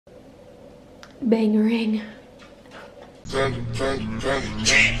Bangering.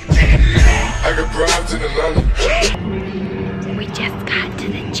 We just got to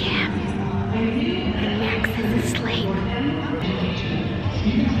the gym and Max is asleep.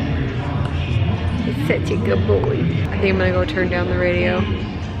 He's such a good boy. I think I'm gonna go turn down the radio.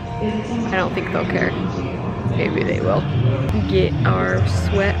 I don't think they'll care. Maybe they will. Get our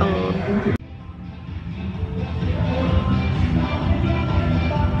sweat on.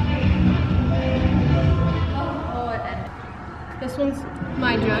 This one's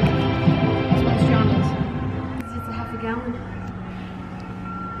my jug. This one's Johnny's. It's a half a gallon,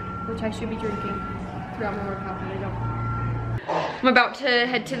 which I should be drinking throughout my workout, but I don't. I'm about to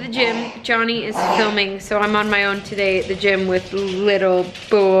head to the gym. Johnny is filming, so I'm on my own today at the gym with little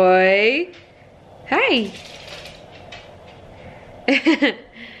boy. Hi.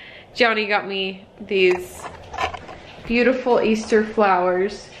 Johnny got me these beautiful Easter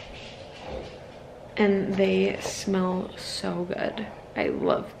flowers. And they smell so good. I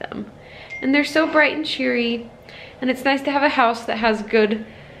love them. And they're so bright and cheery. And it's nice to have a house that has good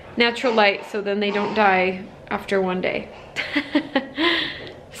natural light so then they don't die after one day.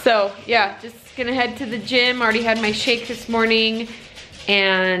 So yeah, just gonna head to the gym. Already had my shake this morning.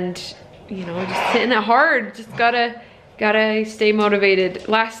 And you know, just hitting it hard. Just gotta stay motivated.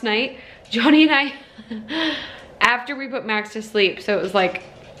 Last night, Johnny and I, after we put Max to sleep, so it was like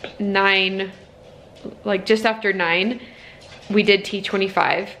 9, like just after 9, we did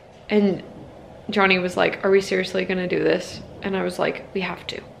T25 and Johnny was like, are we seriously gonna do this? And I was like, we have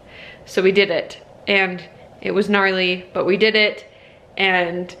to. So we did it and it was gnarly, but we did it.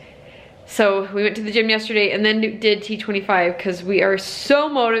 And so we went to the gym yesterday and then did T25 because we are so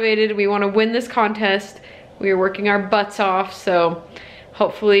motivated. We want to win this contest. We are working our butts off, so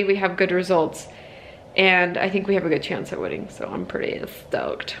hopefully we have good results. And I think we have a good chance at winning, so I'm pretty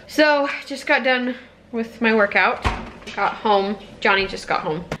stoked. So just got done with my workout. Got home. Johnny just got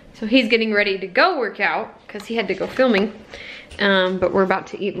home. So he's getting ready to go work out because he had to go filming. But we're about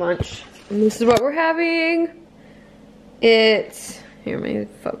to eat lunch. And this is what we're having. It's, here, let me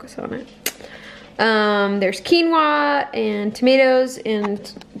focus on it. There's quinoa and tomatoes, and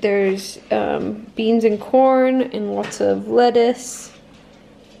there's beans and corn and lots of lettuce.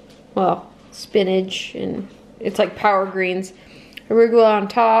 Well, spinach, and it's like power greens. Arugula on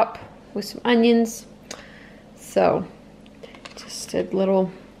top with some onions. So just a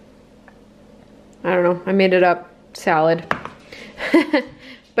little, I don't know, I made it up salad.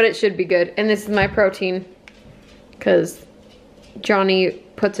 But it should be good. And this is my protein because Johnny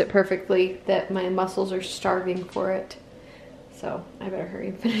puts it perfectly that my muscles are starving for it. So I better hurry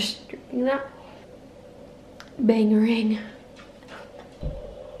and finish drinking that. Bangering.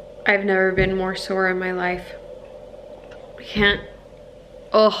 I've never been more sore in my life. I can't.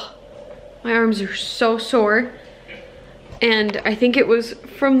 Oh, my arms are so sore. And I think it was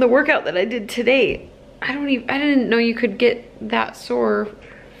from the workout that I did today. I didn't know you could get that sore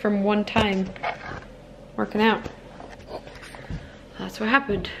from one time working out. That's what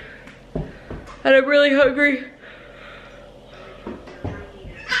happened. And I'm really hungry.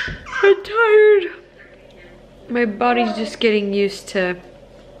 I'm tired. My body's just getting used to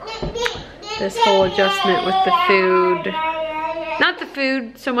this whole adjustment with the food. Not the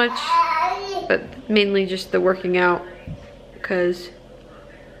food so much, but mainly just the working out. Because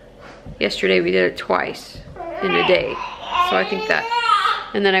yesterday we did it twice in a day. So I think that.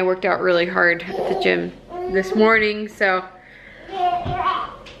 And then I worked out really hard at the gym this morning, so.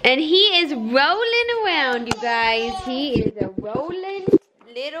 And he is rolling around, you guys. He is a rolling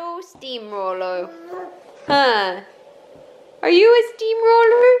little steamroller. Huh? Are you a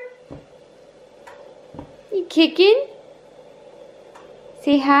steamroller? You kicking?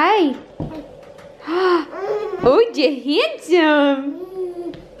 Say hi. Oh, you're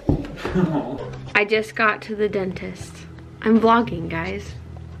handsome. I just got to the dentist. I'm vlogging, guys.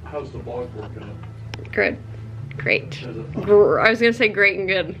 How's the vlog working out? Good. Great. I was gonna say great and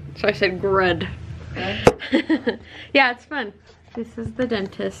good, so I said grud. Okay. Yeah, it's fun. This is the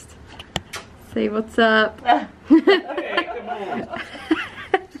dentist. Say what's up. Okay, come on.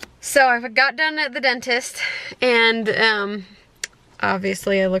 So I got done at the dentist, and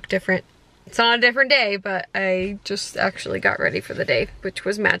obviously I look different. It's on a different day, but I just actually got ready for the day, which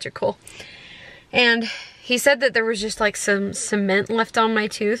was magical. And he said that there was just like some cement left on my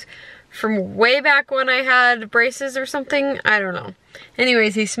tooth from way back when I had braces or something. I don't know.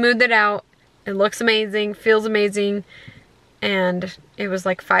 Anyways, he smoothed it out. It looks amazing, feels amazing, and it was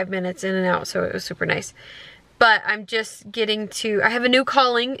like 5 minutes in and out, so it was super nice. But I'm just getting to, I have a new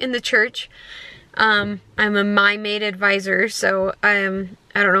calling in the church. I'm a My Maid advisor, so I don't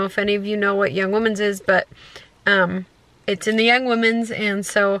know if any of you know what Young Women's is, but it's in the Young Women's, and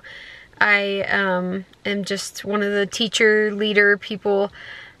so I am just one of the teacher leader people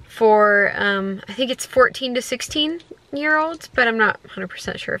for, I think it's 14 to 16 year olds, but I'm not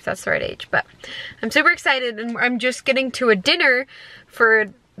 100% sure if that's the right age. But I'm super excited, and I'm just getting to a dinner for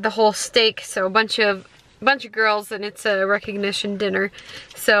the whole stake, so a bunch of girls, and it's a recognition dinner.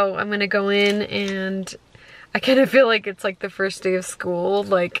 So I'm gonna go in, and I kind of feel like it's like the first day of school,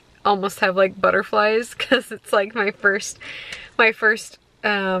 like almost have like butterflies, because it's like my first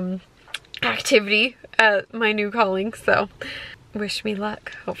activity at my new calling. So wish me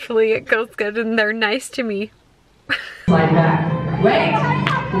luck. Hopefully it goes good and they're nice to me. Slide back. Wait.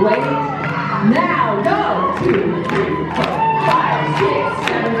 Now go. 2, 3, 4, 5, 6,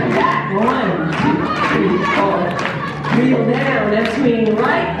 7. Come back. 1, 2, 3, 4. Wheel down and swing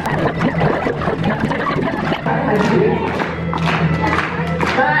right.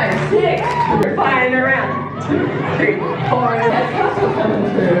 5, 6. We're flying around. 2, 3, 4. That's also coming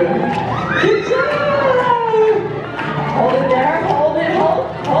through. Good job. Hold it there. Hold it. Hold.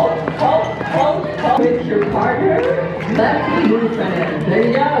 With your partner, left knee movement. There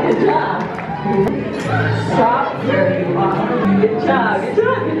you go, good job. Stop where you are. Good job.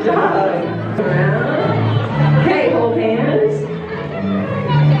 Around. Okay, hold hands.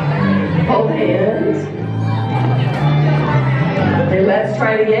 Okay, let's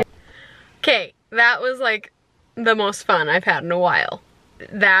try it again. Okay, that was like the most fun I've had in a while.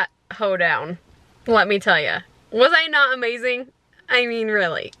 That hoedown, let me tell you. Was I not amazing? I mean,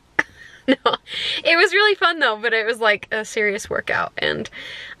 really. No, it was really fun though, but it was like a serious workout, and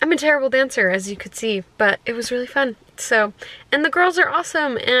I'm a terrible dancer, as you could see, but it was really fun. So, and the girls are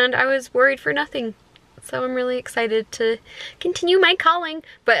awesome, and I was worried for nothing. So I'm really excited to continue my calling,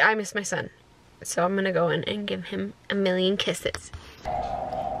 but I miss my son. So I'm gonna go in and give him a million kisses.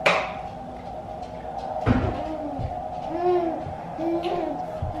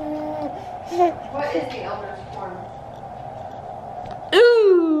 What is the elder's form?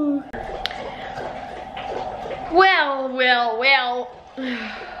 Ooh! Well.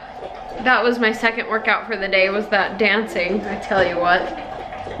 That was my second workout for the day, was that dancing. I tell you what.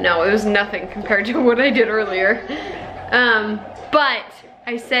 No, it was nothing compared to what I did earlier. But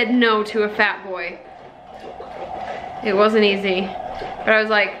I said no to a fat boy. It wasn't easy. But I was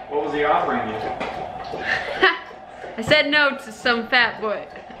like... What was he offering you? I said no to some fat boy.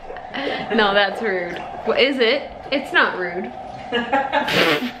 No, that's rude. What is it? It's not rude.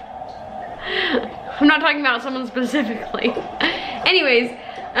 I'm not talking about someone specifically. Anyways,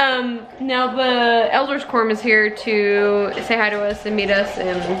 now the Elders Quorum is here to say hi to us and meet us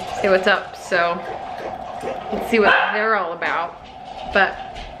and say what's up. So let's see what they're all about. But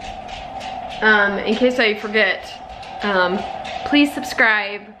in case I forget, please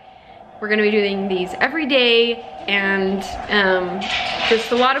subscribe. We're gonna be doing these every day, and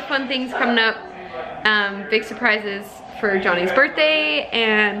just a lot of fun things coming up. Big surprises for Johnny's birthday,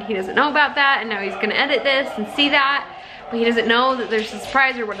 and he doesn't know about that, and now he's gonna edit this and see that, but he doesn't know that there's a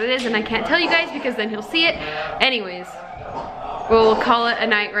surprise or what it is, and I can't tell you guys because then he'll see it. Anyways, we'll call it a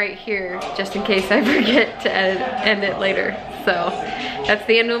night right here, just in case I forget to end it later. So that's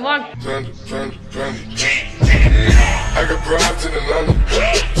the end of the vlog. I got bribes in Atlanta,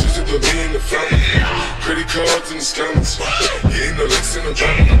 just to put me in the family. Credit cards and the scammers, yeah, no licks in the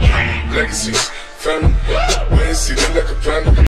van. Legacies, family, wait and see, look like a panda.